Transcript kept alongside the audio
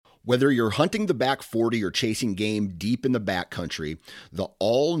Whether you're hunting the back 40 or chasing game deep in the backcountry, the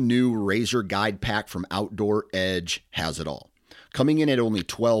all-new Razor Guide Pack from Outdoor Edge has it all. Coming in at only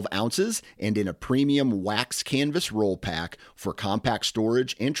 12 ounces and in a premium wax canvas roll pack for compact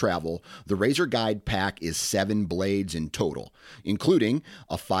storage and travel, the Razor Guide Pack is 7 blades in total, including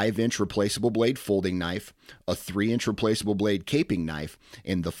a 5-inch replaceable blade folding knife, a 3-inch replaceable blade caping knife,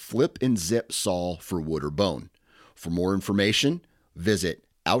 and the flip and zip saw for wood or bone. For more information, visit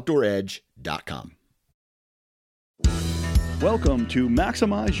OutdoorEdge.com. Welcome to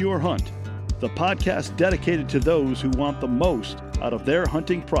Maximize Your Hunt, the podcast dedicated to those who want the most out of their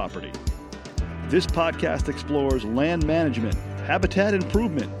hunting property. This podcast explores land management, habitat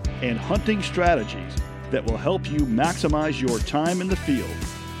improvement, and hunting strategies that will help you maximize your time in the field.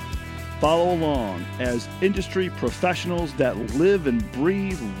 Follow along as industry professionals that live and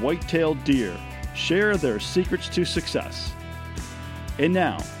breathe white-tailed deer share their secrets to success. And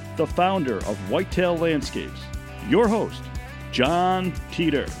now, the founder of Whitetail Landscapes, your host, John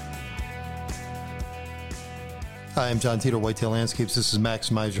Teeter. Hi, I'm John Teeter, Whitetail Landscapes. This is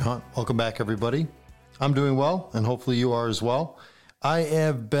Maximize Your Hunt. Welcome back, everybody. I'm doing well, and hopefully you are as well. I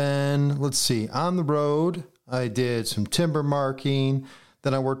have been, on the road. I did some timber marking.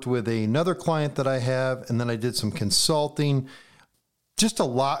 Then I worked with another client that I have, and then I did some consulting. Just a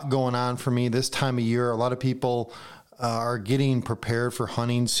lot going on for me this time of year. A lot of people are getting prepared for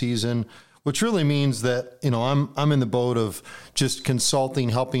hunting season, which really means that, I'm in the boat of just consulting,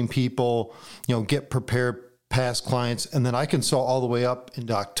 helping people, get prepared past clients. And then I consult all the way up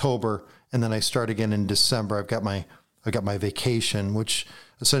into October. And then I start again in December. I've got my vacation, which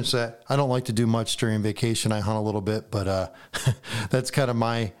essentially I don't like to do much during vacation. I hunt a little bit, but that's kind of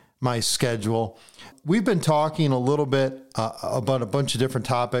my schedule. We've been talking a little bit about a bunch of different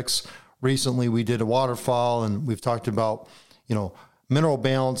topics. Recently, we did a waterfall, and we've talked about, mineral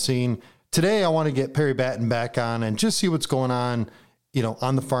balancing. Today, I want to get Perry Batten back on and just see what's going on,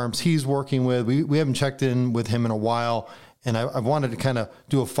 on the farms he's working with. We haven't checked in with him in a while, and I've wanted to kind of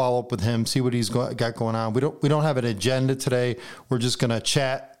do a follow-up with him, see what he's got going on. We don't have an agenda today. We're just going to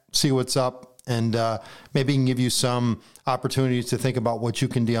chat, see what's up, and maybe he can give you some opportunities to think about what you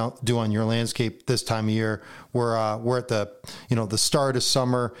can do on your landscape this time of year. We're at the start of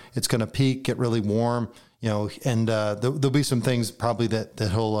summer. It's going to peak, get really warm, and there'll be some things probably that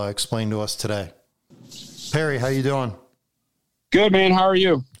he'll explain to us today. Perry, how you doing? Good, man. How are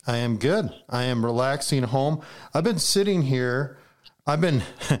you? I am good. I am relaxing home. I've been sitting here. I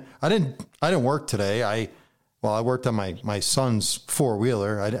didn't work today. I worked on my son's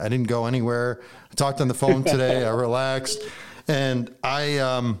four-wheeler. I didn't go anywhere. I talked on the phone today. I relaxed. And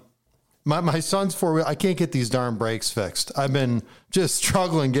my son's four-wheeler, I can't get these darn brakes fixed. I've been just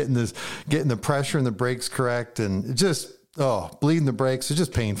struggling getting the pressure and the brakes correct, and bleeding the brakes. It's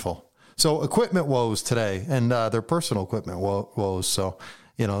just painful. So equipment woes today, and their personal equipment woes. So,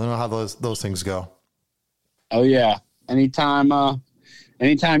 they know how those things go. Oh, yeah. Anytime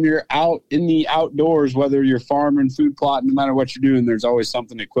you're out in the outdoors, whether you're farming, food plotting, no matter what you're doing, there's always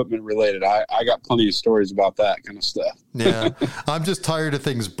something equipment related. I got plenty of stories about that kind of stuff. Yeah. I'm just tired of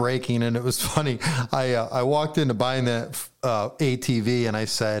things breaking. And it was funny. I walked into buying that ATV and I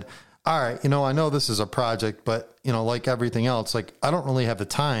said, all right, I know this is a project, but like everything else, I don't really have the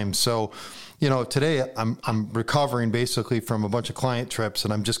time. So, today I'm recovering basically from a bunch of client trips,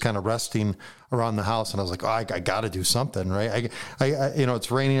 and I'm just kind of resting around the house. And I was like, I got to do something, right? I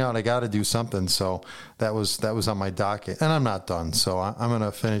it's raining out. I got to do something. So that was on my docket, and I'm not done. So I'm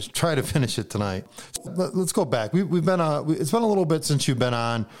going to try to finish it tonight. Let's go back. We've been, it's been a little bit since you've been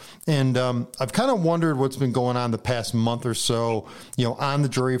on, and I've kind of wondered what's been going on the past month or so, on the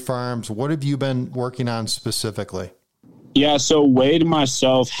Drury farms. What have you been working on specifically? Yeah, so Wade and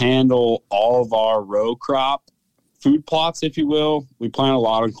myself handle all of our row crop food plots, if you will. We plant a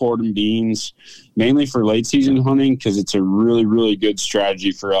lot of corn and beans, mainly for late season hunting, because it's a really, really good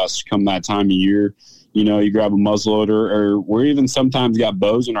strategy for us come that time of year. You grab a muzzleloader, or we're even sometimes got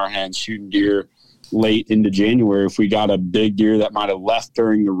bows in our hands shooting deer late into January. If we got a big deer that might have left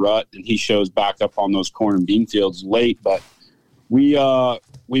during the rut and he shows back up on those corn and bean fields late, but we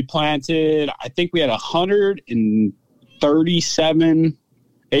planted, I think we had 137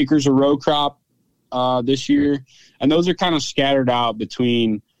 acres of row crop this year. And those are kind of scattered out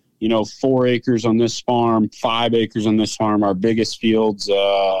between, 4 acres on this farm, 5 acres on this farm. Our biggest fields,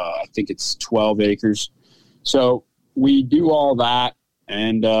 I think it's 12 acres. So we do all that.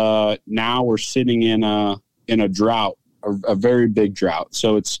 And now we're sitting in a drought, a very big drought.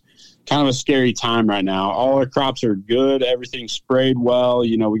 So it's kind of a scary time right now. All our crops are good. Everything's sprayed well.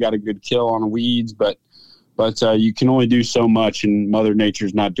 We got a good kill on the weeds, but but you can only do so much, and Mother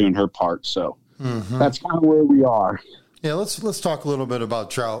Nature's not doing her part. So that's kind of where we are. Yeah, let's talk a little bit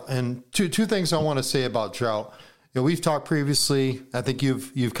about drought. And two things I want to say about drought. We've talked previously. I think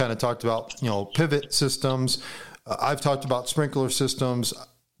you've kind of talked about pivot systems. I've talked about sprinkler systems.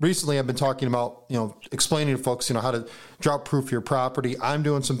 Recently, I've been talking about explaining to folks how to drought proof your property. I'm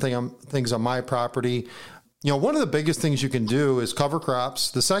doing some things on my property. One of the biggest things you can do is cover crops.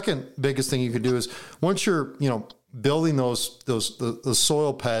 The second biggest thing you can do is once you're building the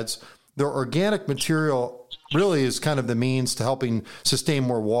soil beds, the organic material really is kind of the means to helping sustain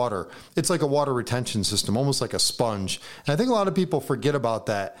more water. It's like a water retention system, almost like a sponge. And I think a lot of people forget about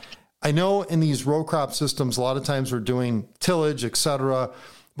that. I know in these row crop systems, a lot of times we're doing tillage, et cetera.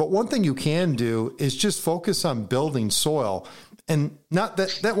 But one thing you can do is just focus on building soil. And not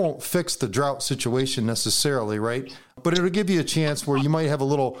that won't fix the drought situation necessarily, right? But it'll give you a chance where you might have a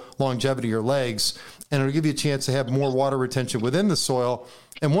little longevity of your legs, and it'll give you a chance to have more water retention within the soil.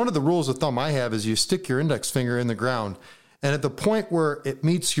 And one of the rules of thumb I have is you stick your index finger in the ground, and at the point where it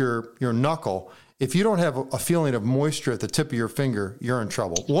meets your knuckle, if you don't have a feeling of moisture at the tip of your finger, you're in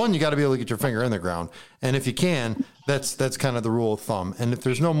trouble. One, you got to be able to get your finger in the ground. And if you can, that's kind of the rule of thumb. And if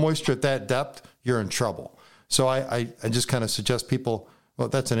there's no moisture at that depth, you're in trouble. So I just kind of suggest people, well,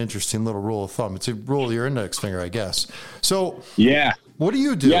 that's an interesting little rule of thumb. It's a rule of your index finger, I guess. So yeah, what do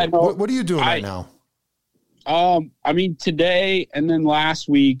you do? Yeah, no, what are you doing right now? I mean, today and then last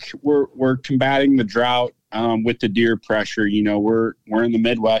week, we're combating the drought with the deer pressure. We're in the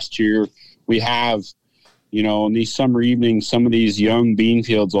Midwest here. We have, in these summer evenings, some of these young bean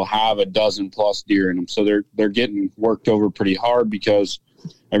fields will have a dozen plus deer in them. So they're getting worked over pretty hard because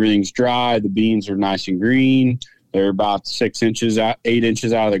everything's dry. The beans are nice and green. They're about 8 inches out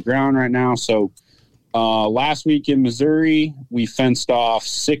of the ground right now. So last week in Missouri, we fenced off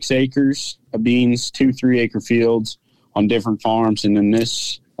 6 acres of beans, 2 3-acre fields on different farms. And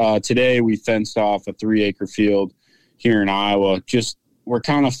then today we fenced off a 3-acre field here in Iowa. We're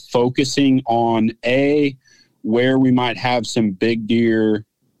kind of focusing on where we might have some big deer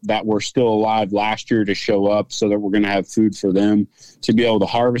that were still alive last year to show up so that we're going to have food for them to be able to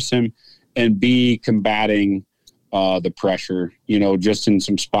harvest them, and B, combating the pressure, just in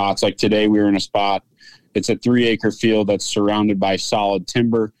some spots. Like today we were in a spot, it's a 3-acre field that's surrounded by solid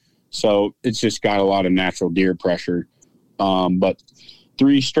timber. So it's just got a lot of natural deer pressure. But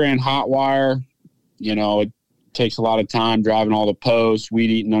 3-strand hot wire, it takes a lot of time driving all the posts, weed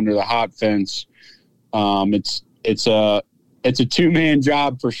eating under the hot fence. It's a 2-man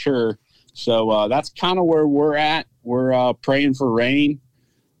job for sure. So that's kind of where we're at. We're praying for rain.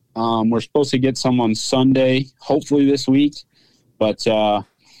 We're supposed to get some on Sunday, hopefully this week. But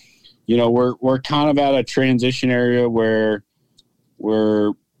we're kind of at a transition area where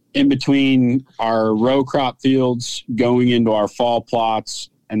we're in between our row crop fields going into our fall plots.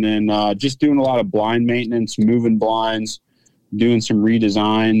 And then just doing a lot of blind maintenance, moving blinds, doing some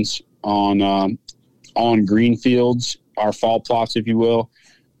redesigns on green fields, our fall plots, if you will,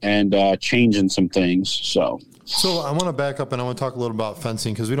 and changing some things. So I want to back up and I want to talk a little about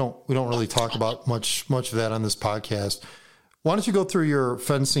fencing because we don't really talk about much of that on this podcast. Why don't you go through your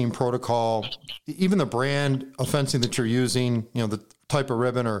fencing protocol, even the brand of fencing that you're using, the type of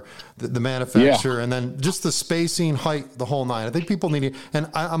ribbon or the manufacturer, and then just the spacing, height, the whole nine. I think people need it. And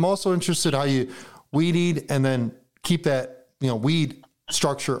I'm also interested how you weed eat and then keep that, weed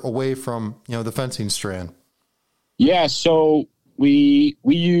structure away from, the fencing strand. Yeah. So we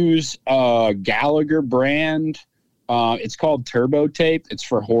use a Gallagher brand. It's called Turbo Tape. It's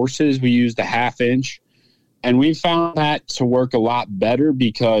for horses. We used a 1/2 inch. And we found that to work a lot better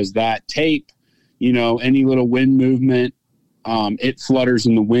because that tape, any little wind movement, it flutters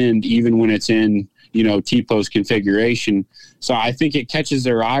in the wind even when it's in, T-post configuration. So I think it catches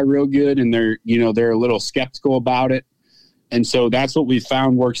their eye real good, and they're a little skeptical about it. And so that's what we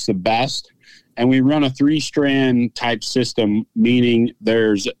found works the best. And we run a 3-strand type system, meaning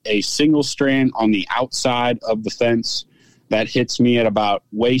there's a single strand on the outside of the fence that hits me at about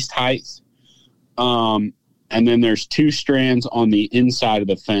waist height. And then there's 2 strands on the inside of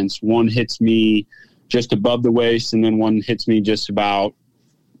the fence. One hits me just above the waist, and then one hits me just about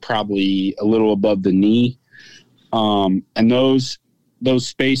probably a little above the knee. And those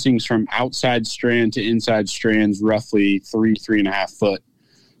spacings from outside strand to inside strands, roughly 3.5 foot.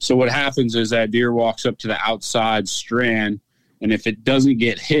 So what happens is that deer walks up to the outside strand, and if it doesn't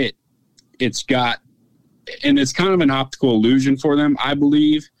get hit, it's kind of an optical illusion for them, I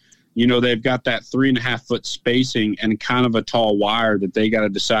believe. They've got that 3.5 foot spacing and kind of a tall wire that they got to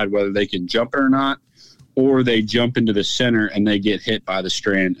decide whether they can jump it or not, or they jump into the center and they get hit by the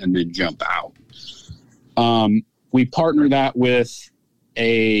strand and then jump out. We partner that with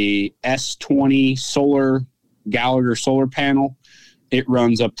a S20 Gallagher solar panel. It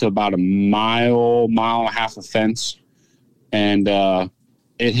runs up to about a mile and a half of fence, and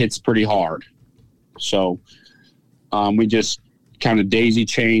it hits pretty hard. So we just kind of daisy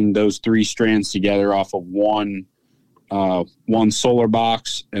chain those 3 strands together off of one solar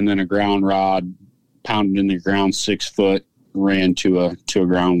box, and then a ground rod pounded in the ground 6 foot, ran to a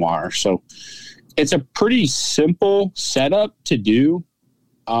ground wire. So it's a pretty simple setup to do.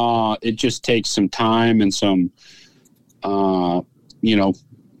 It just takes some time and some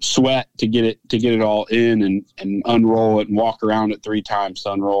sweat to get it all in and unroll it and walk around it 3 times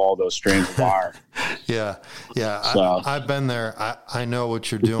to unroll all those strands of wire. Yeah. So, I've been there. I know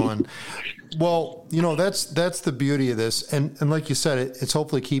what you're doing. Well, that's the beauty of this. And like you said, it's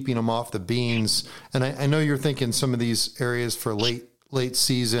hopefully keeping them off the beans. And I know you're thinking some of these areas for late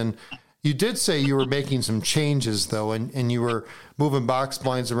season. You did say you were making some changes though, and you were moving box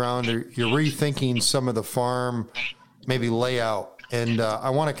blinds around, or you're rethinking some of the farm, maybe layout. And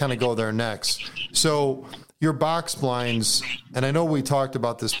I want to kind of go there next. So your box blinds, and I know we talked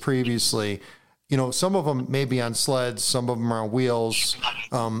about this previously, some of them may be on sleds, some of them are on wheels,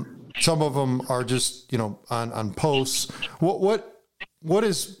 some of them are just, on posts. What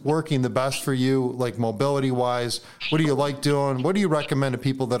is working the best for you, like mobility wise? What do you like doing? What do you recommend to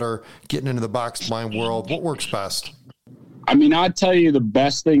people that are getting into the box blind world? What works best? I mean, I'd tell you the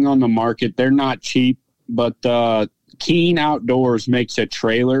best thing on the market, they're not cheap, but Keen Outdoors makes a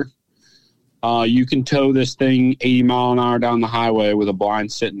trailer. You can tow this thing 80 mile an hour down the highway with a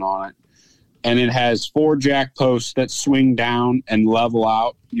blind sitting on it. And it has 4 jack posts that swing down and level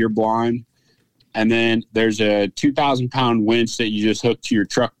out your blind. And then there's a 2,000-pound winch that you just hook to your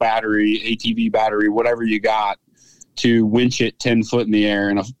truck battery, ATV battery, whatever you got, to winch it 10 foot in the air.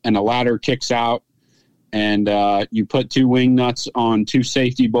 And a ladder kicks out, and you put 2 wing nuts on 2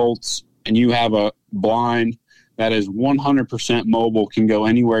 safety bolts, and you have a blind that is 100% mobile, can go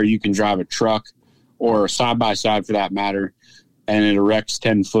anywhere. You can drive a truck or a side-by-side for that matter, and it erects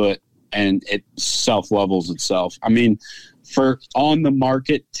 10 foot, and it self-levels itself. I mean, for on the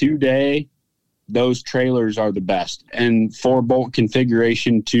market today, those trailers are the best, and 4-bolt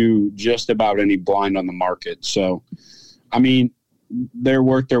configuration to just about any blind on the market. So, I mean, they're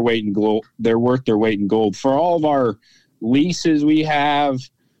worth their weight in gold. They're worth their weight in gold for all of our leases we have,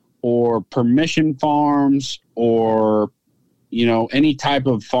 or permission farms, or any type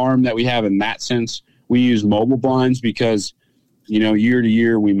of farm that we have. In that sense, we use mobile blinds because year to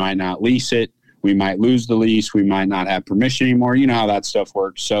year we might not lease it. We might lose the lease. We might not have permission anymore. You know how that stuff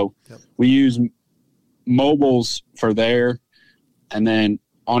works. So we use mobiles for there. And then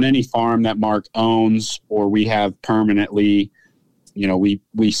on any farm that Mark owns or we have permanently,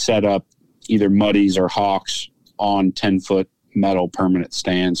 we set up either Muddies or Hawks on 10-foot metal permanent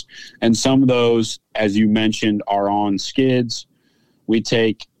stands. And some of those, as you mentioned, are on skids. We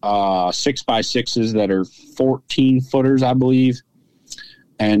take 6x6s that are 14 footers, I believe.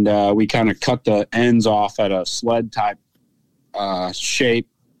 And we kind of cut the ends off at a sled type shape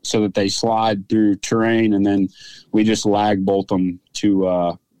so that they slide through terrain, and then we just lag bolt them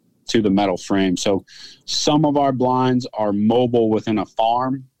to the metal frame. So some of our blinds are mobile within a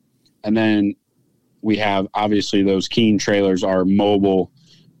farm, and then we have obviously those Keen trailers are mobile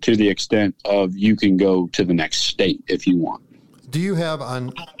to the extent of you can go to the next state if you want. Do you have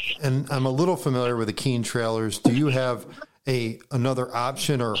and I'm a little familiar with the Keen trailers, do you have another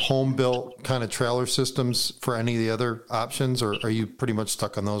option or home built kind of trailer systems for any of the other options, or are you pretty much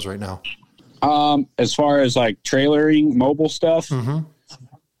stuck on those right now? As far as like trailering mobile stuff, mm-hmm.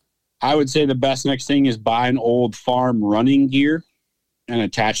 I would say the best next thing is buy an old farm running gear and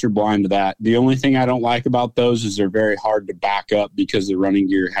attach your blind to that. The only thing I don't like about those is they're very hard to back up because the running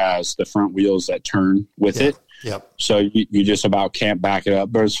gear has the front wheels that turn with it. Yep. So you just about can't back it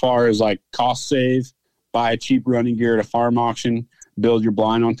up. But as far as like cost save, buy a cheap running gear at a farm auction, build your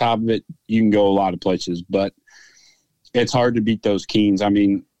blind on top of it. You can go a lot of places, but it's hard to beat those Keens. I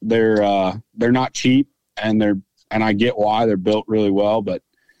mean, they're not cheap, and I get why they're built really well, but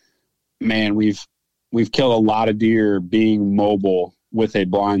man, we've killed a lot of deer being mobile with a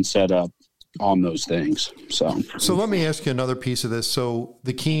blind setup on those things. So let me ask you another piece of this. So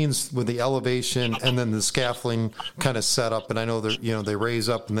the Keens with the elevation and then the scaffolding kind of setup, and I know they raise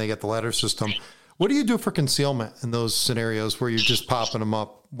up and they get the ladder system. What do you do for concealment in those scenarios where you're just popping them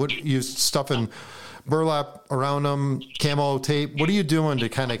up? What you stuffing burlap around them, camo tape? What are you doing to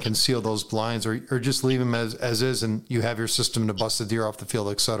kind of conceal those blinds, or just leave them as is, and you have your system to bust the deer off the field,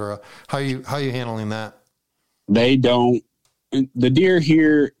 et cetera? How are you handling that? They don't. The deer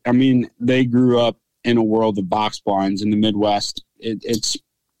here, I mean, they grew up in a world of box blinds in the Midwest.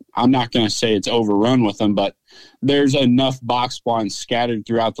 I'm not going to say it's overrun with them, but there's enough box blinds scattered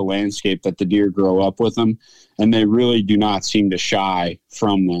throughout the landscape that the deer grow up with them, and they really do not seem to shy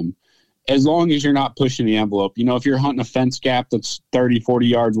from them. As long as you're not pushing the envelope. If you're hunting a fence gap that's 30, 40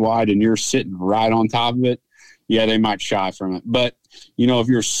 yards wide and you're sitting right on top of it, yeah, they might shy from it. But, if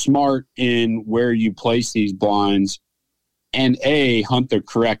you're smart in where you place these blinds and hunt the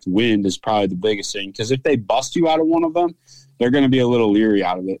correct wind is probably the biggest thing. Because if they bust you out of one of them, they're going to be a little leery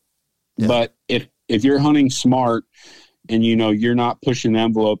out of it. Yeah. But if you're hunting smart and, you're not pushing the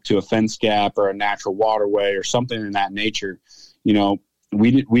envelope to a fence gap or a natural waterway or something in that nature,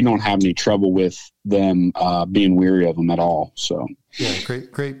 we don't have any trouble with them being weary of them at all. So yeah,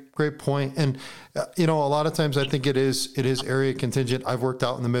 great point. And a lot of times I think it is area contingent. I've worked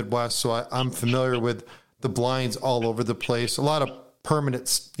out in the Midwest, so I'm familiar with the blinds all over the place. A lot of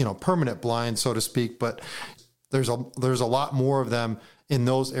permanent blinds, so to speak, but there's a lot more of them in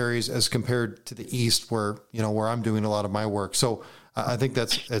those areas as compared to the East where I'm doing a lot of my work. So I think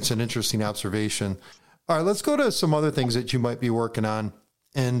that's an interesting observation. All right, let's go to some other things that you might be working on.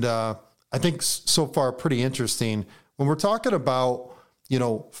 And I think so far pretty interesting. When we're talking about,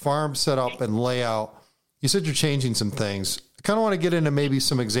 farm setup and layout, you said you're changing some things. I kind of want to get into maybe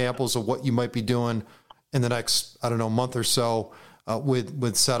some examples of what you might be doing in the next, month or so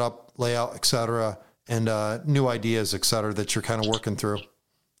with setup, layout, et cetera, and new ideas, et cetera, that you're kind of working through.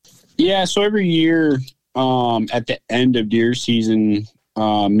 Yeah. So every year at the end of deer season,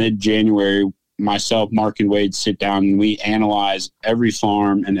 mid-January, myself, Mark, and Wade sit down and we analyze every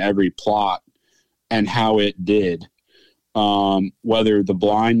farm and every plot and how it did. Whether the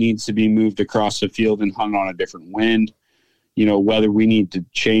blind needs to be moved across the field and hunted on a different wind, whether we need to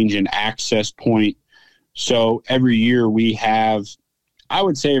change an access point. So every year we have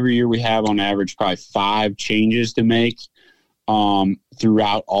on average probably 5 changes to make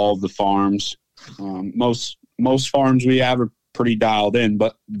throughout all of the farms. Most farms we have are pretty dialed in,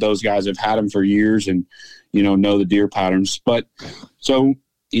 but those guys have had them for years and, know the deer patterns. But so,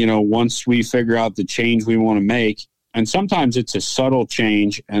 once we figure out the change we want to make, and sometimes it's a subtle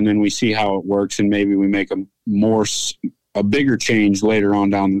change and then we see how it works and maybe we make a bigger change later on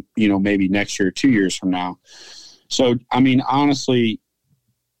down, maybe next year, 2 years from now. So, honestly,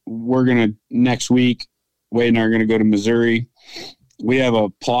 next week, Wade and I are going to go to Missouri. We have a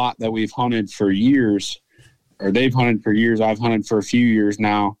plot that we've hunted for years, or they've hunted for years. I've hunted for a few years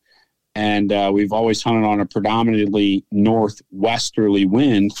now. And we've always hunted on a predominantly northwesterly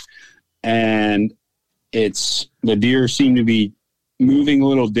wind. And the deer seem to be moving a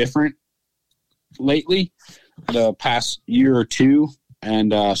little different lately, the past year or two.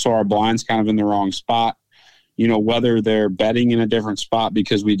 And so our blind's kind of in the wrong spot. Whether they're bedding in a different spot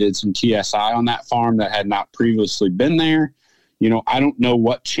because we did some TSI on that farm that had not previously been there. I don't know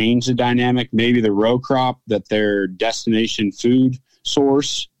what changed the dynamic. Maybe the row crop that their destination food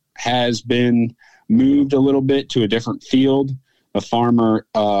source has been moved a little bit to a different field, a farmer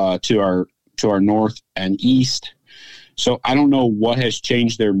to our north and east. So I don't know what has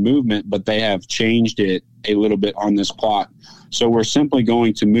changed their movement, but they have changed it a little bit on this plot. So we're simply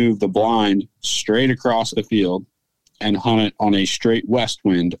going to move the blind straight across the field and hunt it on a straight west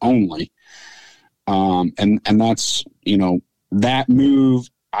wind only. And that's, that move,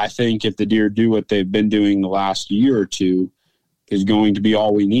 I think if the deer do what they've been doing the last year or two, is going to be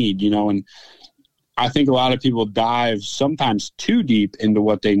all we need, and I think a lot of people dive sometimes too deep into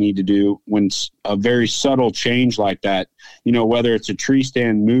what they need to do when a very subtle change like that, whether it's a tree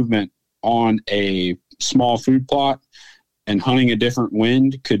stand movement on a small food plot and hunting a different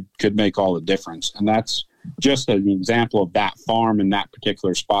wind could make all the difference. And that's just an example of that farm in that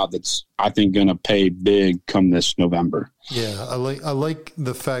particular spot that's, I think, going to pay big come this November. Yeah, I like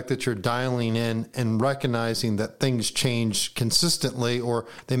the fact that you're dialing in and recognizing that things change consistently, or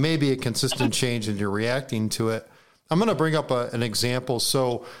they may be a consistent change and you're reacting to it. I'm going to bring up an example.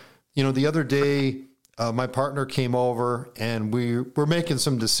 So, the other day, my partner came over and we're making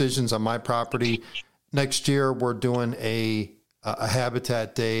some decisions on my property. Next year, we're doing a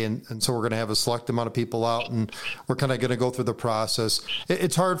habitat day. And so we're going to have a select amount of people out and we're kind of going to go through the process.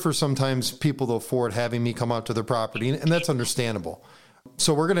 It's hard for sometimes people to afford having me come out to their property, and that's understandable.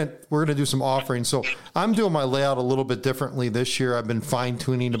 So we're going to do some offerings. So I'm doing my layout a little bit differently this year. I've been fine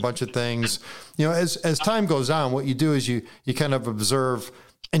tuning a bunch of things. As time goes on, what you do is you kind of observe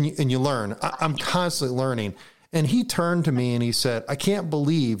and you learn. I'm constantly learning. And he turned to me and he said, "I can't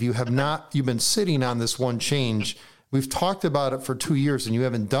believe you've been sitting on this one change. We've talked about it for 2 years and you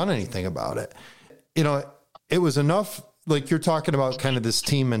haven't done anything about it." It was enough like you're talking about kind of this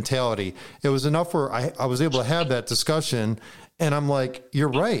team mentality. It was enough where I was able to have that discussion, and I'm like, you're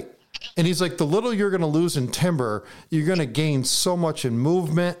right. And he's like, the little you're going to lose in timber, you're going to gain so much in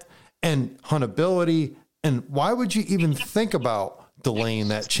movement and huntability. And why would you even think about delaying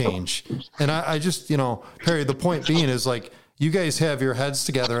that change? And I just, Perry, the point being is like, you guys have your heads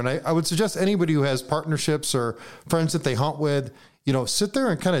together. And I would suggest anybody who has partnerships or friends that they hunt with, sit there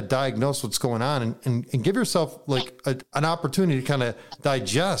and kind of diagnose what's going on and give yourself like an opportunity to kind of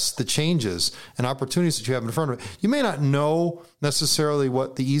digest the changes and opportunities that you have in front of you. You may not know necessarily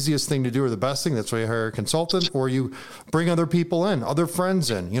what the easiest thing to do or the best thing. That's why you hire a consultant, or you bring other people in, other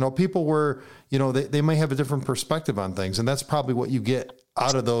friends in, people where, they may have a different perspective on things. And that's probably what you get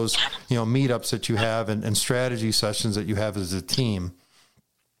out of those, meetups that you have and strategy sessions that you have as a team.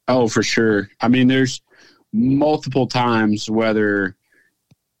 Oh, for sure. I mean, there's multiple times, whether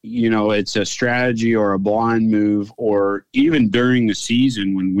it's a strategy or a blind move, or even during the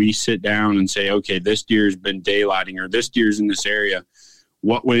season when we sit down and say, okay, this deer's been daylighting, or this deer's in this area,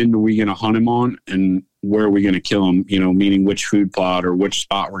 what wind are we going to hunt him on, and where are we going to kill him, meaning which food plot or which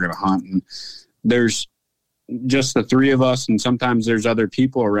spot we're going to hunt. And there's just the three of us, and sometimes there's other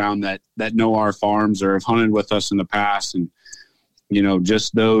people around that know our farms or have hunted with us in the past. And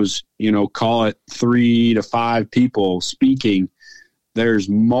just those, call it 3 to 5 people speaking, there's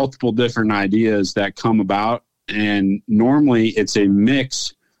multiple different ideas that come about. And normally it's a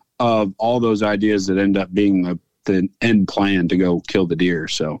mix of all those ideas that end up being the end plan to go kill the deer.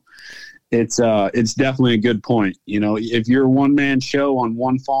 So it's definitely a good point. If you're a one-man show on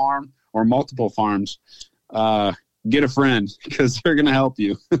one farm or multiple farms, get a friend, because they're going to help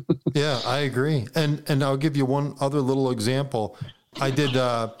you. Yeah, I agree. And I'll give you one other little example. I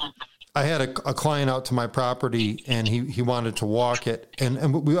had a client out to my property, and he wanted to walk it, and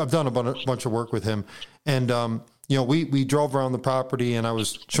I've done a bunch of work with him, and we drove around the property, and I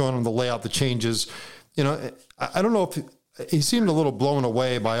was showing him the layout, the changes. I don't know if he seemed a little blown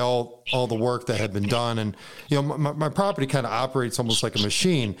away by all the work that had been done, and my property kind of operates almost like a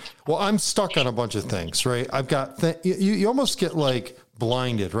machine. Well, I'm stuck on a bunch of things, right? I've got you almost get like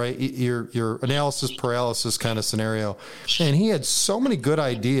blinded, right? Your analysis paralysis kind of scenario. And he had so many good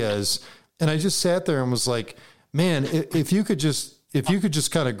ideas. And I just sat there and was like, man, if you could just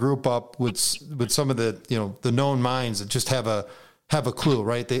kind of group up with some of the, the known minds that just have a clue,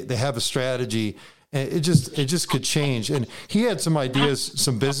 right? They have a strategy, and it just could change. And he had some ideas,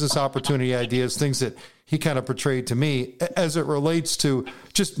 some business opportunity ideas, things that he kind of portrayed to me as it relates to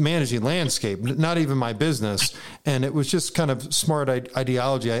just managing landscape, not even my business. And it was just kind of smart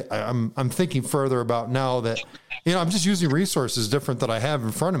ideology. I'm thinking further about now that, I'm just using resources different that I have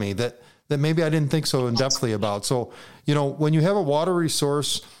in front of me that maybe I didn't think so in-depthly about. So, when you have a water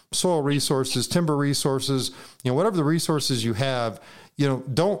resource, soil resources, timber resources, whatever the resources you have,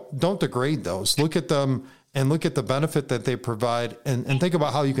 don't degrade those. Look at them and look at the benefit that they provide, and think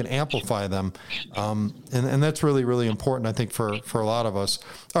about how you can amplify them. And that's really, really important, I think, for a lot of us.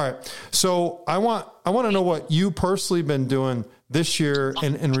 All right. So I want to know what you personally been doing this year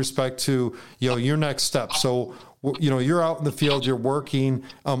in respect to, your next step. So, you're out in the field, you're working.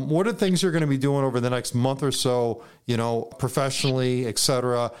 What are things you're going to be doing over the next month or so, professionally, et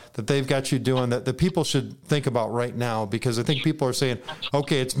cetera, that they've got you doing that people should think about right now? Because I think people are saying,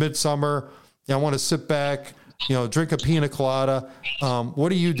 okay, it's midsummer. I want to sit back, drink a pina colada.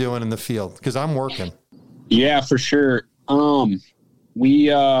 What are you doing in the field? Because I'm working. Yeah, for sure. We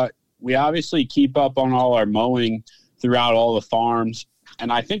obviously keep up on all our mowing throughout all the farms.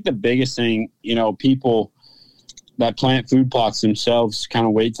 And I think the biggest thing, people that plant food plots themselves kind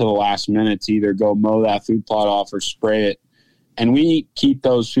of wait till the last minute to either go mow that food plot off or spray it. And we keep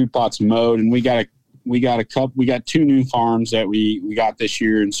those food plots mowed, and we got 2 new farms that we got this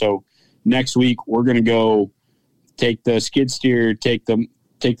year. And so next week we're going to go take the skid steer, take the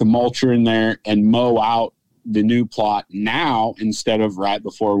mulcher in there and mow out the new plot now instead of right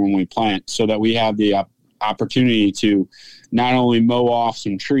before when we plant, so that we have the opportunity to not only mow off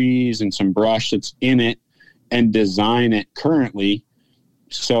some trees and some brush that's in it and design it currently.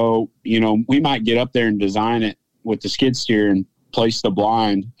 So, we might get up there and design it with the skid steer and place the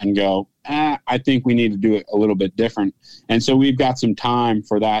blind and go, I think we need to do it a little bit different. And so we've got some time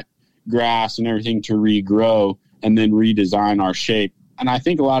for that grass and everything to regrow and then redesign our shape. And I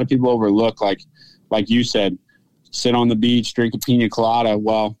think a lot of people overlook, like you said, sit on the beach, drink a pina colada.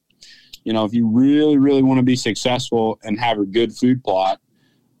 Well, if you really, really want to be successful and have a good food plot,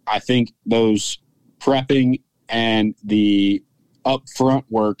 I think those prepping and the upfront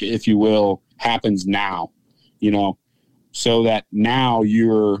work, if you will, happens now, so that now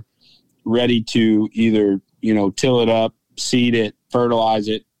you're ready to either till it up, seed it, fertilize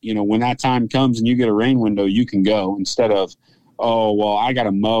it. When that time comes and you get a rain window, you can go, instead of, oh, well, I got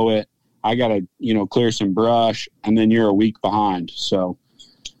to mow it. I got to, clear some brush, and then you're a week behind. So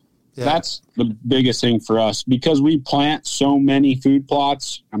that's the biggest thing for us, because we plant so many food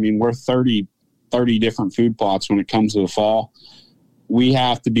plots. I mean, we're 30 different food plots when it comes to the fall. We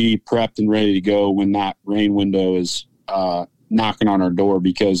have to be prepped and ready to go when that rain window is knocking on our door,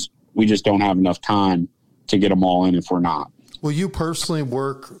 because we just don't have enough time to get them all in if we're not. Will you personally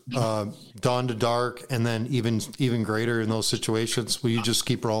work dawn to dark, and then even greater in those situations? Will you just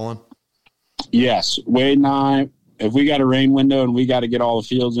keep rolling? Yes. Wade and I, if we got a rain window and we got to get all the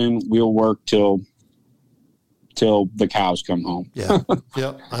fields in, we'll work till the cows come home. Yeah.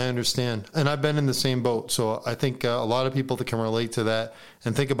 Yep. I understand. And I've been in the same boat. So I think a lot of people that can relate to that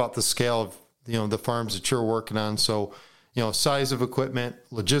and think about the scale of, the farms that you're working on. So, size of equipment,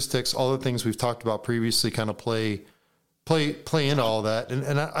 logistics, all the things we've talked about previously kind of play into all that.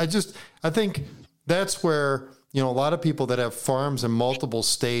 And I think that's where, a lot of people that have farms in multiple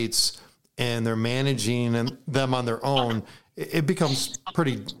states and they're managing them on their own, it becomes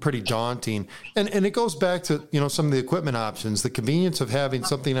pretty daunting. And it goes back to, some of the equipment options, the convenience of having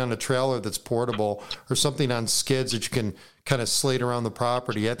something on a trailer that's portable, or something on skids that you can kind of slate around the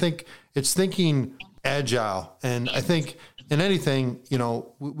property. I think it's thinking agile. And I think in anything,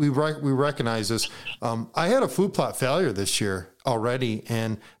 we recognize this. I had a food plot failure this year already,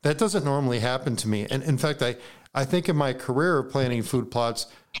 and that doesn't normally happen to me. And in fact, I think in my career of planting food plots,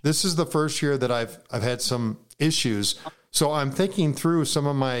 this is the first year that I've had some issues. So I'm thinking through some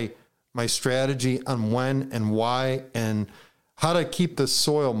of my strategy on when and why and how to keep the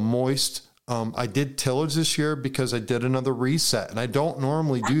soil moist. I did tillage this year because I did another reset, and I don't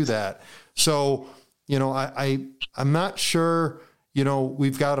normally do that. So, I'm not sure,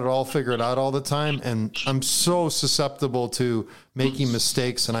 we've got it all figured out all the time, and I'm so susceptible to making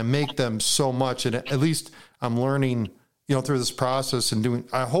mistakes, and I make them so much. And at least I'm learning, through this process and doing,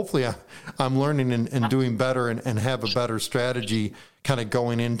 hopefully I'm learning and doing better and have a better strategy kind of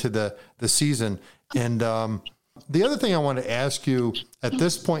going into the season. And the other thing I want to ask you at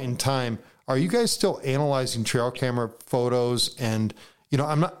this point in time, are you guys still analyzing trail camera photos? And,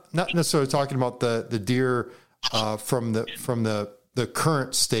 I'm not necessarily talking about the deer from the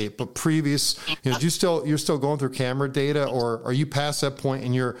current state, but previous, you're still going through camera data, or are you past that point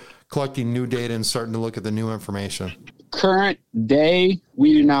and you're collecting new data and starting to look at the new information? Current day,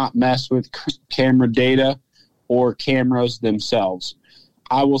 we do not mess with camera data or cameras themselves.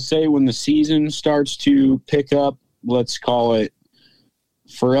 I will say when the season starts to pick up, let's call it,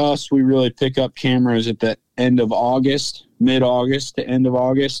 for us, we really pick up cameras at the end of August, mid-August to end of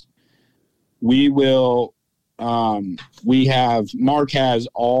August. We will, Mark has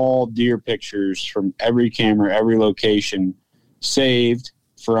all deer pictures from every camera, every location saved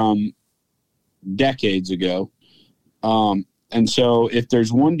from decades ago. And so if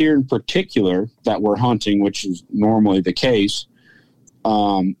there's one deer in particular that we're hunting, which is normally the case,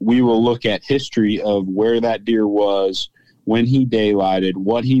 we will look at history of where that deer was, when he daylighted,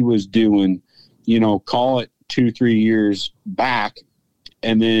 what he was doing, call it 2-3 years back,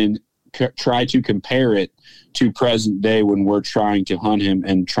 and then try to compare it to present day when we're trying to hunt him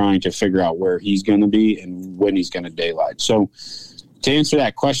and trying to figure out where he's going to be and when he's going to daylight. So to answer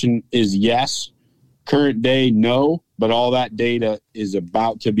that question is yes. Current day, no, but all that data is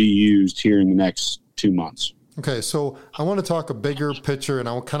about to be used here in the next 2 months. Okay, so I want to talk a bigger picture, and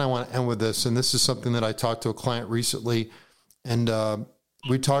I kind of want to end with this. And this is something that I talked to a client recently, and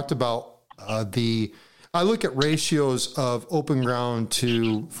we talked about I look at ratios of open ground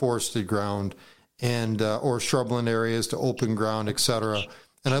to forested ground, and or shrubland areas to open ground, et cetera.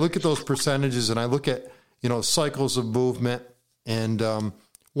 And I look at those percentages, and I look at cycles of movement. And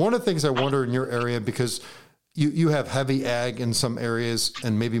one of the things I wonder in your area, because you have heavy ag in some areas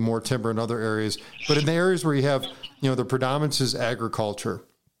and maybe more timber in other areas, but in the areas where you have, the predominance is agriculture,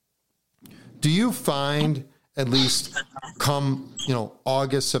 do you find, at least come,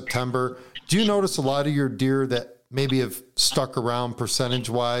 August, September, do you notice a lot of your deer that maybe have stuck around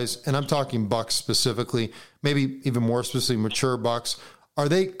percentage-wise, and I'm talking bucks specifically, maybe even more specifically mature bucks, are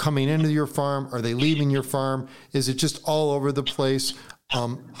they coming into your farm? Are they leaving your farm? Is it just all over the place?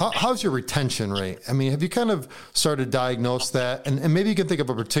 How's your retention rate? I mean, have you kind of started to diagnose that? And maybe you can think of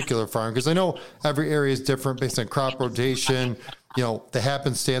a particular farm, because I know every area is different based on crop rotation, the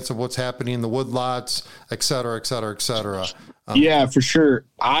happenstance of what's happening in the woodlots, et cetera, et cetera, et cetera. Yeah, for sure.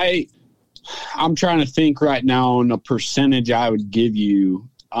 I'm trying to think right now on a percentage I would give you.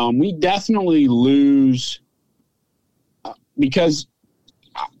 We definitely lose because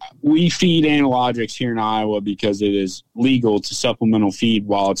we feed analogics here in Iowa because it is legal to supplemental feed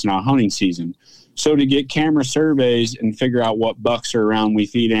while it's not hunting season. So to get camera surveys and figure out what bucks are around, we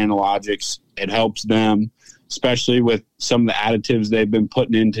feed analogics. It helps them, especially with some of the additives they've been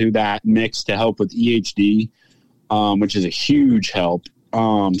putting into that mix to help with EHD, which is a huge help.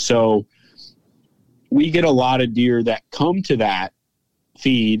 So we get a lot of deer that come to that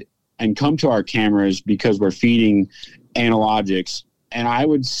feed and come to our cameras because we're feeding analogics. And I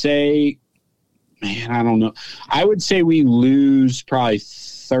would say, man, I don't know. I would say we lose probably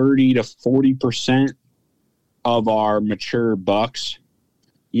 30 to 40% of our mature bucks.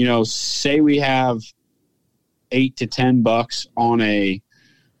 You know, say we have 8 to 10 bucks on a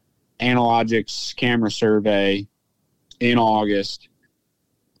analogics camera survey in August.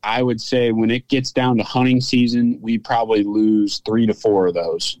 I would say when it gets down to hunting season, we probably lose 3 to 4 of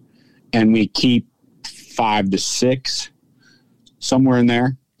those, and we keep 5 to 6, somewhere in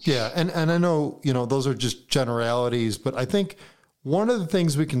there. Yeah. And I know, you know, those are just generalities, but I think one of the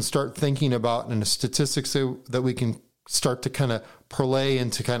things we can start thinking about in the statistics that we can start to kind of parlay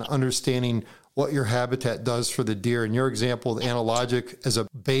into kind of understanding what your habitat does for the deer. In your example, the analogic as a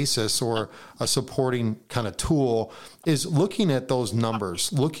basis or a supporting kind of tool is looking at those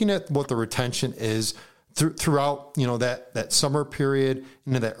numbers, looking at what the retention is throughout, you know, that summer period,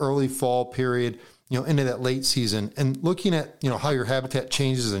 into that early fall period, you know, into that late season, and looking at, you know, how your habitat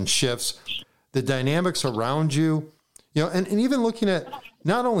changes and shifts, the dynamics around you, you know, and even looking at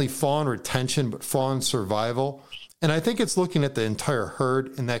not only fawn retention, but fawn survival. And I think it's looking at the entire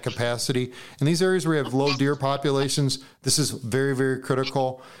herd in that capacity. In these areas where you have low deer populations, this is very, very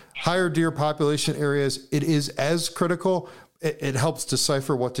critical. Higher deer population areas, it is as critical. It helps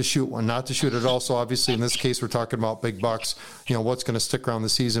decipher what to shoot, what not to shoot. It also, obviously, in this case, we're talking about big bucks, you know, what's going to stick around the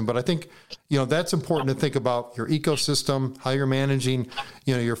season. But I think, you know, that's important to think about your ecosystem, how you're managing,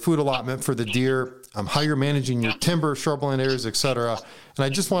 you know, your food allotment for the deer, how you're managing your timber, shrubland areas, et cetera. And I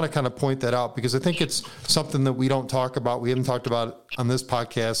just want to kind of point that out because I think it's something that we don't talk about. We haven't talked about it on this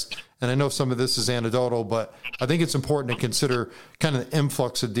podcast. And I know some of this is anecdotal, but I think it's important to consider kind of the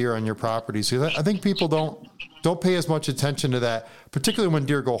influx of deer on your property. So I think people don't pay as much attention to that, particularly when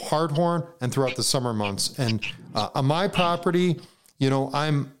deer go hardhorn and throughout the summer months. And on my property, you know,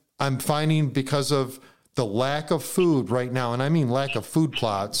 I'm finding because of the lack of food right now, and I mean lack of food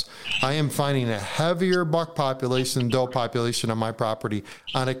plots, I am finding a heavier buck population and doe population on my property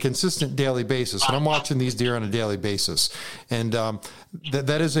on a consistent daily basis. And I'm watching these deer on a daily basis. And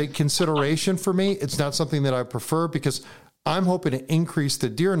that is a consideration for me. It's not something that I prefer because I'm hoping to increase the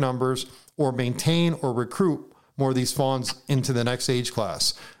deer numbers or maintain or recruit more of these fawns into the next age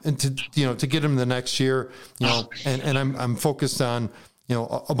class and to get them the next year, you know, and I'm focused on, you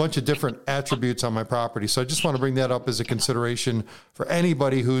know, a bunch of different attributes on my property. So I just want to bring that up as a consideration for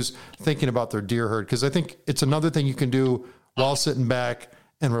anybody who's thinking about their deer herd. Cause I think it's another thing you can do while sitting back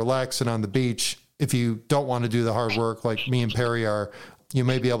and relaxing on the beach. If you don't want to do the hard work like me and Perry are, you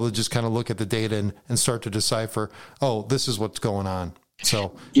may be able to just kind of look at the data and start to decipher, oh, this is what's going on.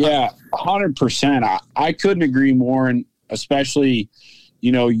 So yeah, 100%. I couldn't agree more. And especially,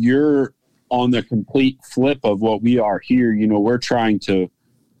 you know, you're on the complete flip of what we are here. You know, we're trying to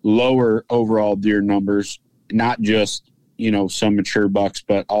lower overall deer numbers, not just, you know, some mature bucks,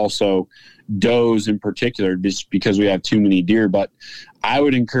 but also does in particular, just because we have too many deer. But I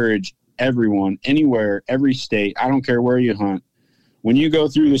would encourage everyone, anywhere, every state, I don't care where you hunt, when you go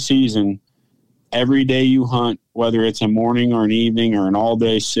through the season, every day you hunt, whether it's a morning or an evening or an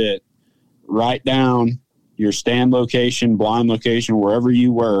all-day sit, write down your stand location, blind location, wherever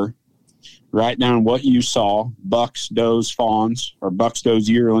you were. Write down what you saw, bucks, does, fawns, or bucks, does,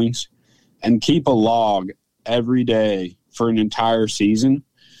 yearlings, and keep a log every day for an entire season.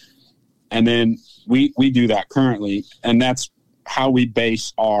 And then we do that currently, and that's how we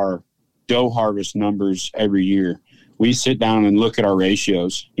base our doe harvest numbers every year. We sit down and look at our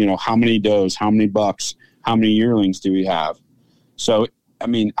ratios, you know, how many does, how many bucks, how many yearlings do we have? So, I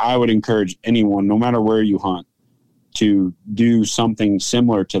mean, I would encourage anyone, no matter where you hunt, to do something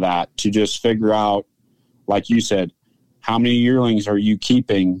similar to that, to just figure out, like you said, how many yearlings are you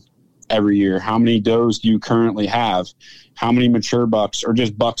keeping every year? How many does do you currently have? How many mature bucks, or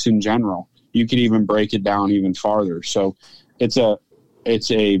just bucks in general? You could even break it down even farther. So it's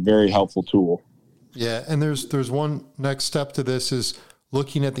a very helpful tool. Yeah. And there's one next step to this is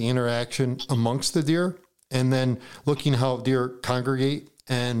looking at the interaction amongst the deer, and then looking how deer congregate,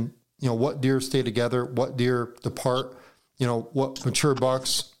 and, you know, what deer stay together, what deer depart, you know, what mature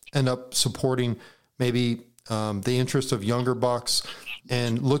bucks end up supporting maybe the interest of younger bucks.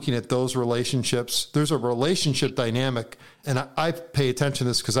 and looking at those relationships. There's a relationship dynamic, and I pay attention to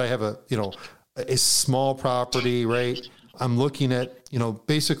this because I have a small property, right? I'm looking at,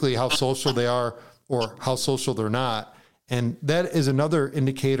 basically how social they are or how social they're not. And that is another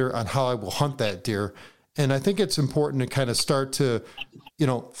indicator on how I will hunt that deer. And I think it's important to kind of start to,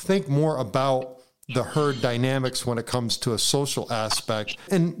 think more about the herd dynamics when it comes to a social aspect.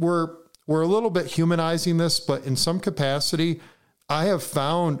 And we're a little bit humanizing this, but in some capacity, I have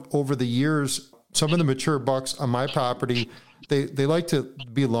found over the years, some of the mature bucks on my property, they like to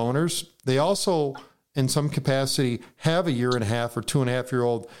be loners. They also, in some capacity, have a 1.5 year or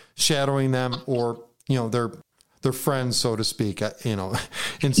 2.5-year-old shadowing them, or, their friends, so to speak, in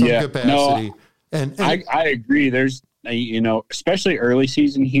some capacity. No, and I agree. There's, especially early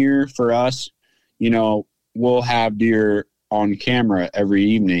season here for us, we'll have deer on camera every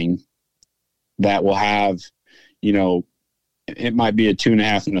evening that will have, it might be a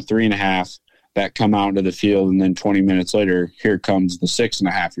 2.5 and a 3.5 that come out into the field. And then 20 minutes later, here comes the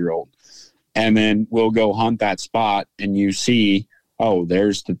 6.5-year-old. And then we'll go hunt that spot and you see, oh,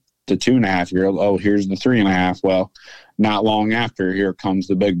 there's the 2.5-year-old. Oh, here's the 3.5. Well, not long after, here comes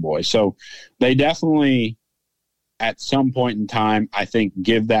the big boy. So they definitely, at some point in time, I think,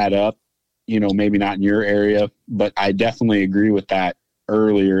 give that up, maybe not in your area, but I definitely agree with that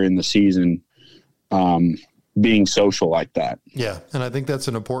earlier in the season, being social like that. Yeah. And I think that's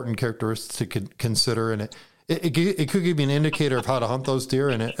an important characteristic to consider. And it could give you an indicator of how to hunt those deer.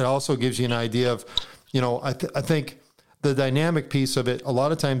 And it also gives you an idea of, I think the dynamic piece of it, a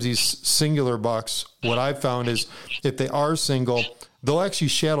lot of times these singular bucks, what I've found is if they are single, they'll actually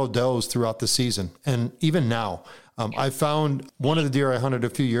shadow does throughout the season. And even now, I found one of the deer I hunted a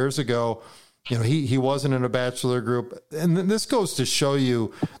few years ago, he wasn't in a bachelor group. And this goes to show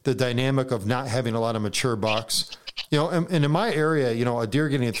you the dynamic of not having a lot of mature bucks, and in my area, a deer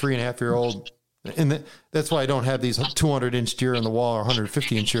getting a 3.5-year-old, and that's why I don't have these 200-inch deer in the wall or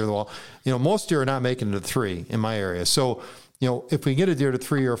 150-inch deer in the wall. Most deer are not making it to 3 in my area. So, if we get a deer to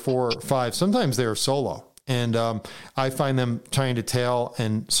 3 or 4 or 5, sometimes they're solo. And I find them trying to tail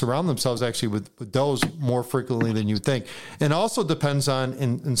and surround themselves actually with does more frequently than you think. And also depends on,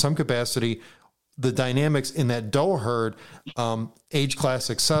 in some capacity, the dynamics in that doe herd, age class,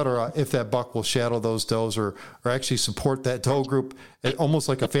 et cetera, if that buck will shadow those does or actually support that doe group, almost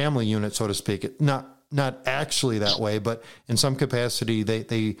like a family unit, so to speak. Not actually that way, but in some capacity,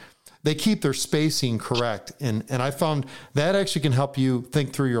 they keep their spacing correct. And I found that actually can help you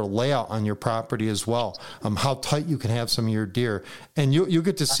think through your layout on your property as well, how tight you can have some of your deer. And you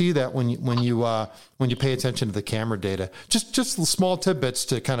get to see that when you pay attention to the camera data. Just small tidbits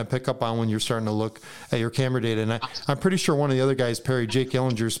to kind of pick up on when you're starting to look at your camera data. And I'm pretty sure one of the other guys, Jake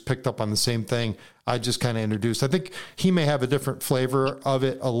Illinger's, picked up on the same thing I just kind of introduced. I think he may have a different flavor of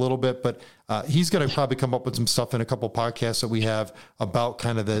it a little bit, but he's going to probably come up with some stuff in a couple podcasts that we have about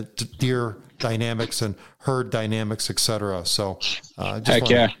kind of the deer dynamics and herd dynamics, et cetera. So,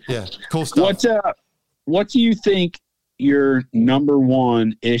 cool stuff. What do you think your number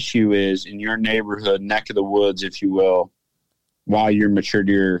one issue is in your neighborhood, neck of the woods, if you will, while your mature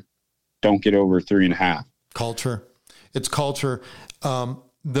deer don't get over 3.5? Culture. It's culture.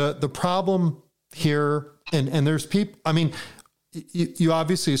 The problem here, and there's people, I mean, you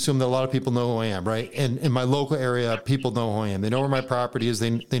obviously assume that a lot of people know who I am, right? And in my local area, people know who I am. They know where my property is.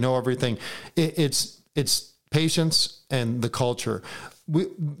 They know everything. It's patience and the culture.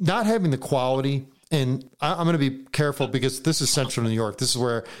 Not having the quality, and I'm going to be careful because this is central New York. This is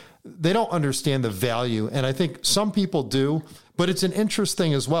where they don't understand the value. And I think some people do, but it's an interest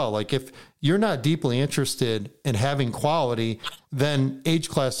thing as well. Like if you're not deeply interested in having quality, then age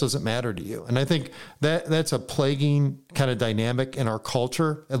class doesn't matter to you. And I think that's a plaguing kind of dynamic in our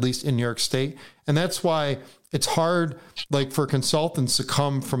culture, at least in New York State. And that's why it's hard, like for consultants to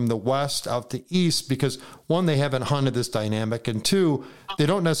come from the West out to East, because one, they haven't hunted this dynamic, and two, they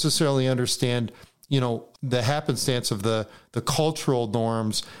don't necessarily understand the happenstance of the cultural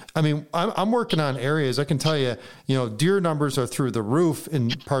norms. I mean, I'm working on areas, I can tell you, deer numbers are through the roof in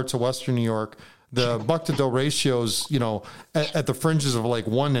parts of Western New York. The buck to doe ratios, at the fringes of like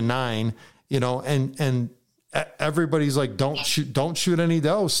 1 to 9, and everybody's like, don't shoot any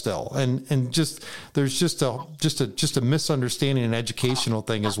doe still. And just, there's just a misunderstanding and educational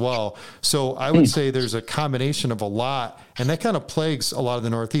thing as well. So I would say there's a combination of a lot, and that kind of plagues a lot of the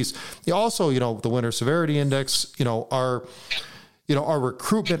Northeast. Also, the winter severity index, our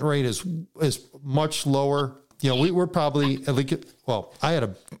recruitment rate is much lower we're probably at least, well, I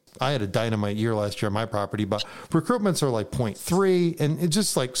had a dynamite year last year on my property, but recruitments are like 0.3 and it's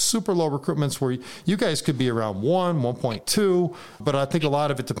just like super low recruitments where you guys could be around 1.2, but I think a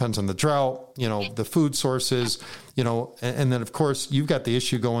lot of it depends on the drought, the food sources, and then of course you've got the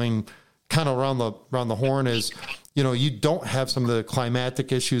issue going kind of around the horn is, you don't have some of the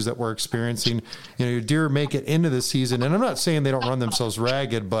climatic issues that we're experiencing. Your deer make it into the season, and I'm not saying they don't run themselves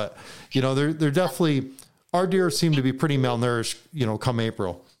ragged, but they're definitely, our deer seem to be pretty malnourished, come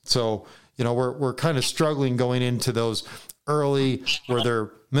April. So, we're kind of struggling going into those early where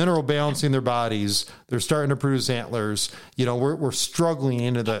they're mineral balancing their bodies. They're starting to produce antlers. We're struggling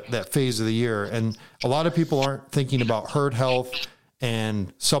into that phase of the year. And a lot of people aren't thinking about herd health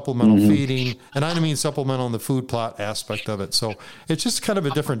and supplemental feeding. And I don't mean supplemental in the food plot aspect of it. So it's just kind of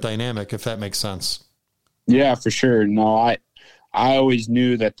a different dynamic, if that makes sense. Yeah, for sure. No, I always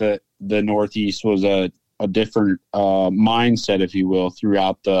knew that the Northeast was a different mindset, if you will,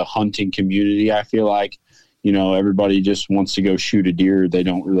 throughout the hunting community. I feel like, everybody just wants to go shoot a deer. They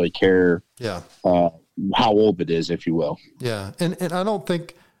don't really care how old it is, if you will. Yeah. And I don't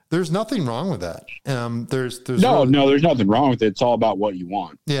think there's nothing wrong with that. There's nothing wrong with it. It's all about what you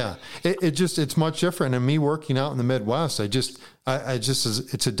want. Yeah. It's much different. And me working out in the Midwest, it's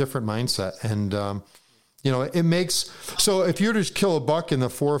a different mindset. And, it makes, so if you just kill a buck in the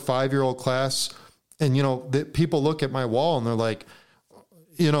 4 or 5 year old class and, people look at my wall and they're like,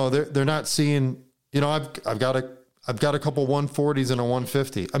 they're not seeing, I've got a couple 140s and a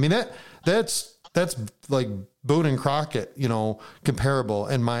 150. I mean, that's like Boone and Crockett, comparable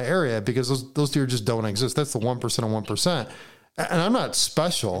in my area because those deer just don't exist. That's the 1% of 1%. And I'm not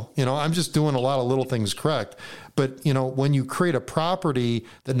special, I'm just doing a lot of little things correct. But, when you create a property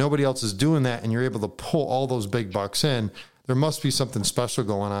that nobody else is doing that and you're able to pull all those big bucks in, there must be something special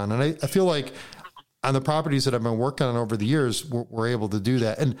going on. And I feel like on the properties that I've been working on over the years, we're able to do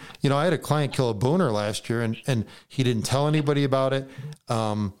that. And, I had a client kill a booner last year and he didn't tell anybody about it.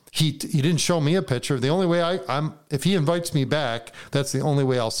 He didn't show me a picture. The only way if he invites me back, that's the only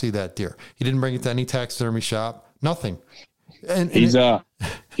way I'll see that deer. He didn't bring it to any taxidermy shop, nothing. And he's a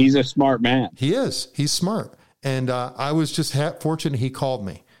smart man. He is. He's smart. And I was just fortunate he called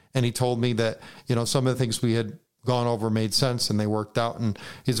me and he told me that, some of the things we had gone over made sense and they worked out, and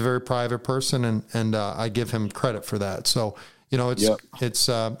he's a very private person and I give him credit for that. So,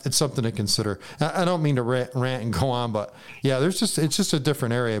 it's something to consider. I don't mean to rant and go on, but yeah, it's just a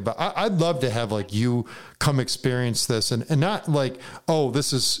different area, but I'd love to have like you come experience this and not like, oh,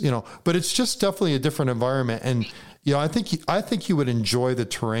 this is, but it's just definitely a different environment. And, I think you would enjoy the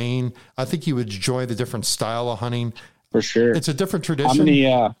terrain. I think you would enjoy the different style of hunting. For sure. It's a different tradition.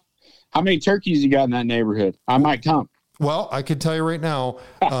 How many turkeys you got in that neighborhood? I might come. Well, I can tell you right now,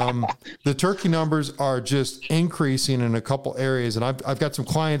 the turkey numbers are just increasing in a couple areas. And I've got some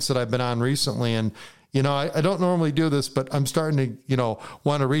clients that I've been on recently. And, I don't normally do this, but I'm starting to,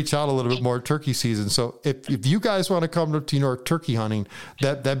 want to reach out a little bit more turkey season. So if you guys want to come to New York turkey hunting,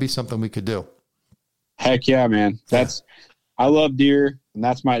 that'd be something we could do. Heck yeah, man. I love deer and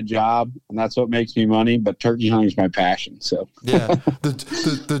that's my job and that's what makes me money, but turkey hunting is my passion. So yeah,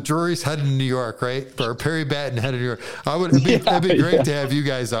 the jury's heading to New York, right? Or Perry Batten headed to New York. That'd be great to have you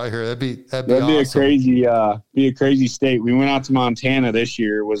guys out here. That'd be awesome. Be a crazy state. We went out to Montana this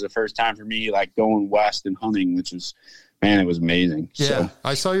year. It was the first time for me, like going west and hunting, which was, man, it was amazing. Yeah. So,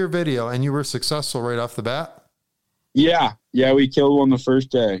 I saw your video and you were successful right off the bat. Yeah. Yeah. We killed one the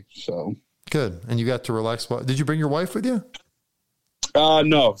first day. So good. And you got to relax. Did you bring your wife with you?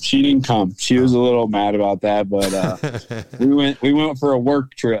 No, she didn't come. She was a little mad about that, but we went for a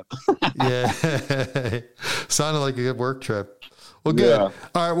work trip. Yeah. Sounded like a good work trip. Well, good. Yeah.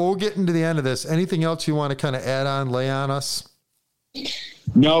 All right. Well, we'll get into the end of this. Anything else you want to kind of add on, lay on us?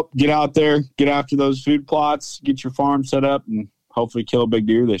 Nope. Get out there, get after those food plots, get your farm set up, and hopefully kill a big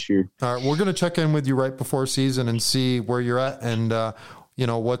deer this year. All right. We're going to check in with you right before season and see where you're at and,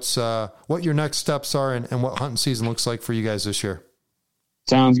 what your next steps are and what hunting season looks like for you guys this year.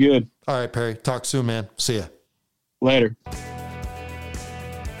 Sounds good. All right, Perry. Talk soon, man. See ya. Later.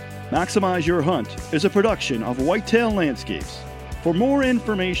 Maximize Your Hunt is a production of Whitetail Landscapes. For more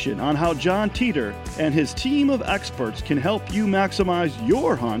information on how John Teeter and his team of experts can help you maximize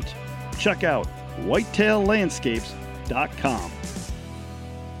your hunt, check out whitetaillandscapes.com.